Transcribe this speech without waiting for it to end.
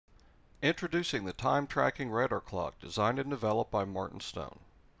Introducing the Time Tracking Radar Clock, designed and developed by Martin Stone.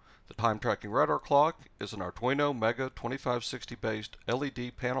 The Time Tracking Radar Clock is an Arduino MEGA 2560 based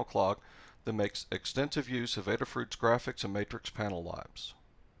LED panel clock that makes extensive use of Adafruit's graphics and matrix panel labs.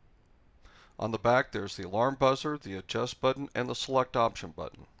 On the back there's the alarm buzzer, the adjust button, and the select option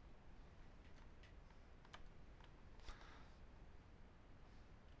button.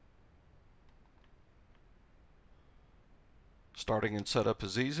 Starting and setup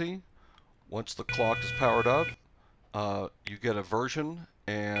is easy. Once the clock is powered up, you get a version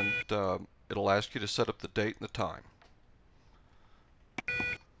and it'll ask you to set up the date and the time.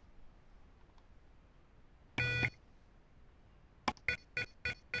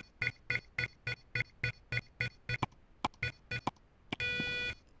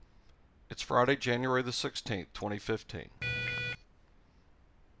 It's Friday, January the 16th, 2015.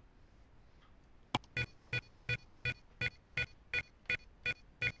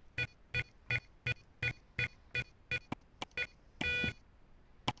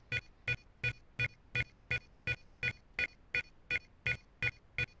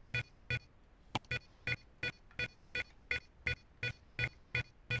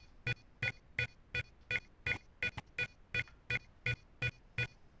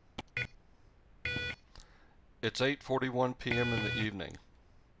 It's 8:41 p.m. in the evening.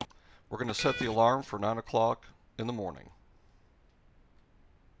 We're going to set the alarm for 9 o'clock in the morning.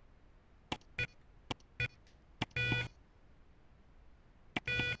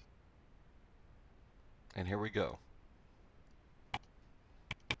 And here we go.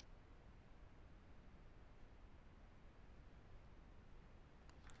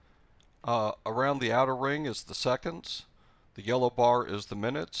 Around the outer ring is the seconds. The yellow bar is the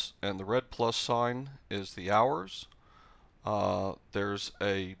minutes, and the red plus sign is the hours. There's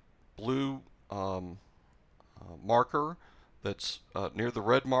a blue marker that's near the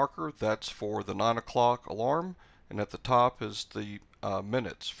red marker. That's for the 9 o'clock alarm, and at the top is the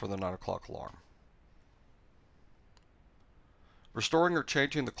minutes for the 9 o'clock alarm. Restoring or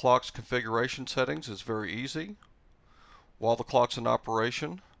changing the clock's configuration settings is very easy. While the clock's in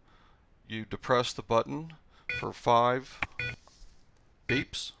operation, you depress the button for 5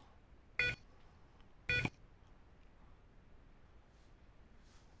 beeps.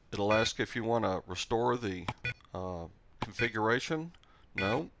 It'll ask if you want to restore the configuration.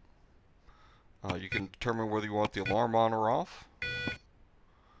 No. You can determine whether you want the alarm on or off.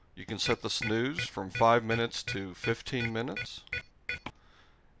 You can set the snooze from 5 minutes to 15 minutes.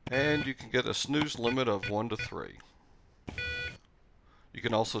 And you can get a snooze limit of 1 to 3. You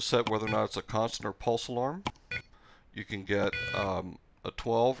can also set whether or not it's a constant or pulse alarm. You can get a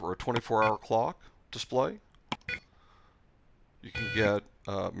 12 or a 24-hour clock display. You can get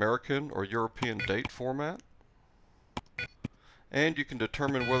American or European date format. And you can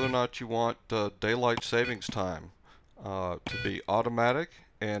determine whether or not you want daylight savings time to be automatic,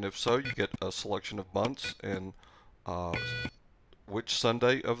 and if so, you get a selection of months and which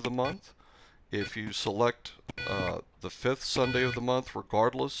Sunday of the month. If you select the 5th Sunday of the month,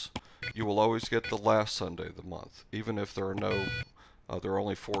 regardless, you will always get the last Sunday of the month, even if there are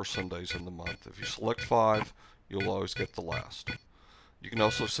only 4 Sundays in the month. If you select 5, you'll always get the last. You can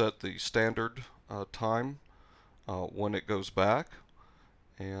also set the standard time when it goes back,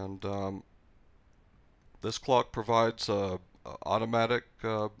 and this clock provides automatic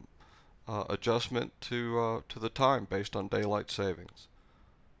adjustment to the time based on daylight savings.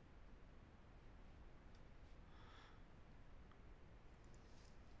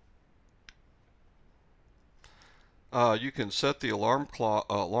 You can set the alarm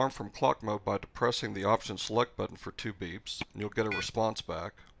from clock mode by depressing the option select button for 2 beeps, and you'll get a response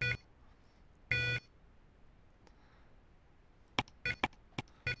back.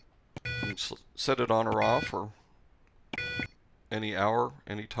 You can set it on or off for any hour,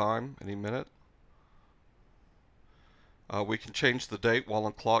 any time, any minute. We can change the date while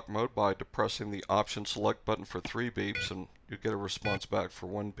in clock mode by depressing the option select button for 3 beeps, and you get a response back for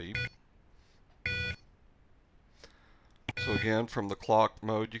 1 beep. So again, from the clock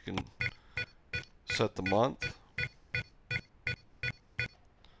mode, you can set the month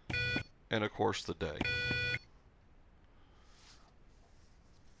and of course the day.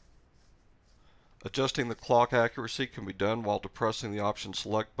 Adjusting the clock accuracy can be done while depressing the option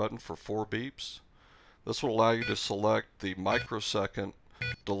select button for 4 beeps. This will allow you to select the microsecond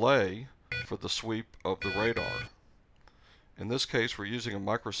delay for the sweep of the radar. In this case, we're using a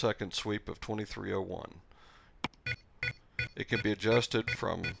microsecond sweep of 2301. It can be adjusted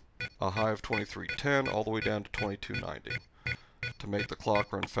from a high of 2310 all the way down to 2290 to make the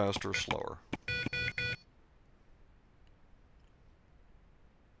clock run faster or slower.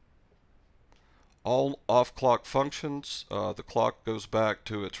 All off-clock functions, the clock goes back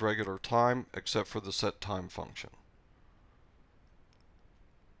to its regular time except for the set time function.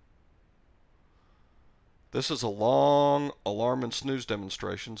 This is a long alarm and snooze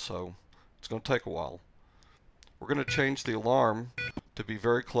demonstration, so it's going to take a while. We're going to change the alarm to be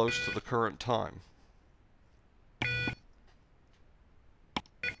very close to the current time.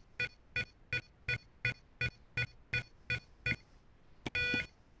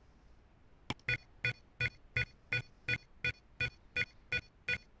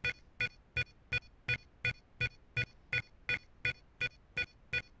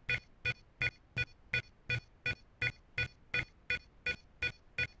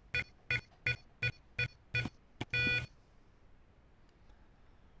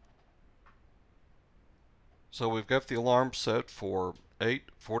 So we've got the alarm set for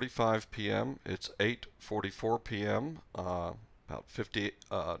 8:45 p.m. It's 8:44 p.m. About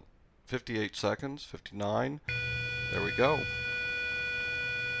 58 seconds, 59. There we go.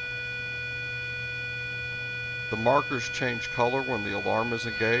 The markers change color when the alarm is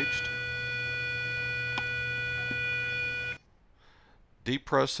engaged.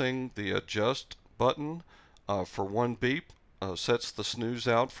 Depressing the adjust button for one beep sets the snooze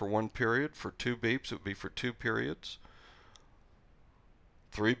out for one period. For two beeps, it would be for two periods.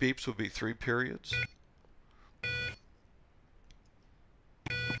 Three beeps would be three periods.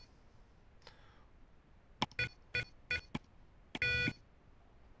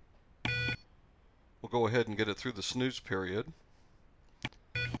 We'll go ahead and get it through the snooze period.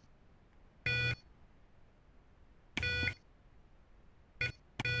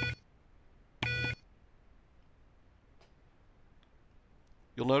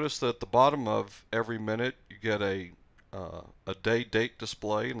 You'll notice that at the bottom of every minute you get a day-date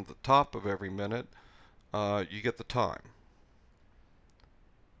display, and at the top of every minute you get the time.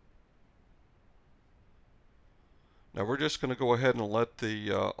 Now we're just going to go ahead and let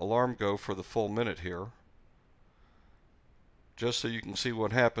the alarm go for the full minute here, just so you can see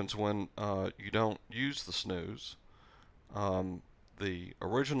what happens when you don't use the snooze. The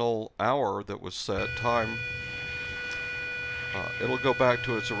original hour that was set, time, it'll go back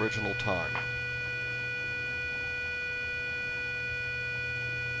to its original time.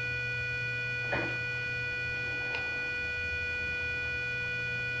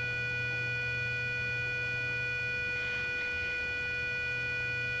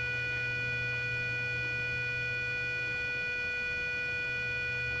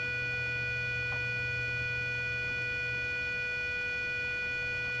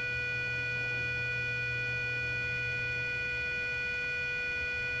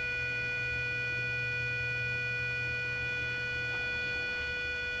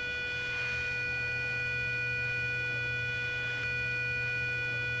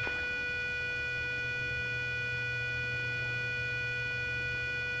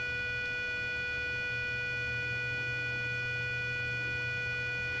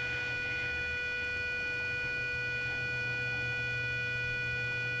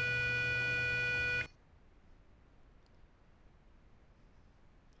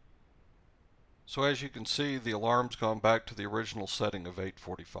 So as you can see, the alarm's gone back to the original setting of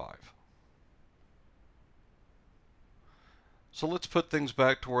 8:45. So let's put things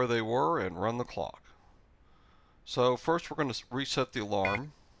back to where they were and run the clock. So first we're going to reset the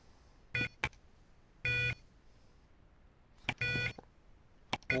alarm.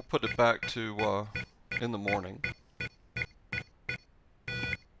 We'll put it back to in the morning.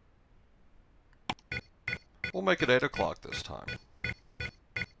 We'll make it 8 o'clock this time.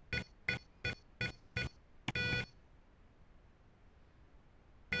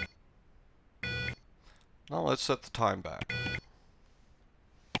 Now let's set the time back,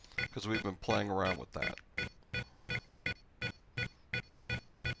 because we've been playing around with that.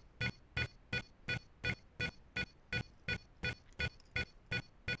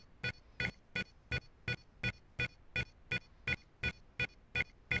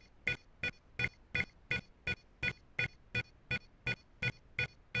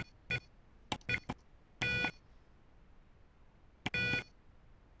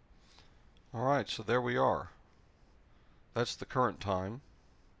 Alright, so there we are. That's the current time.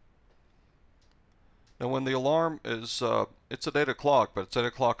 Now when the alarm is, it's at 8 o'clock, but it's 8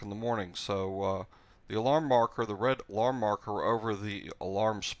 o'clock in the morning, so the alarm marker, the red alarm marker over the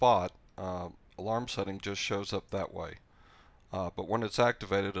alarm spot, alarm setting just shows up that way. But when it's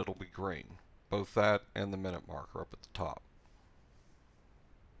activated, it'll be green. Both that and the minute marker up at the top.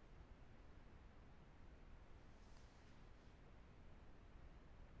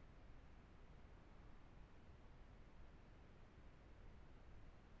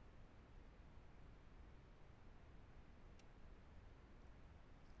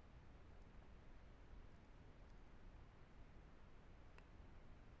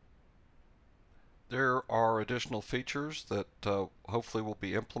 There are additional features that hopefully will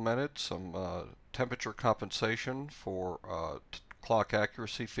be implemented, some temperature compensation for clock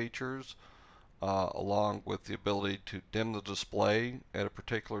accuracy features, along with the ability to dim the display at a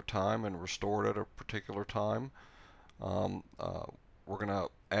particular time and restore it at a particular time. Um, uh, we're going to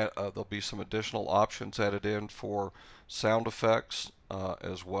add, there'll be some additional options added in for sound effects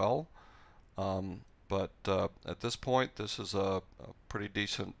as well. But at this point, this is a pretty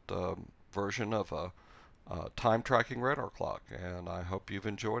decent version of a time tracking radar clock, and I hope you've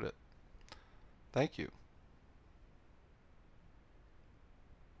enjoyed it. Thank you.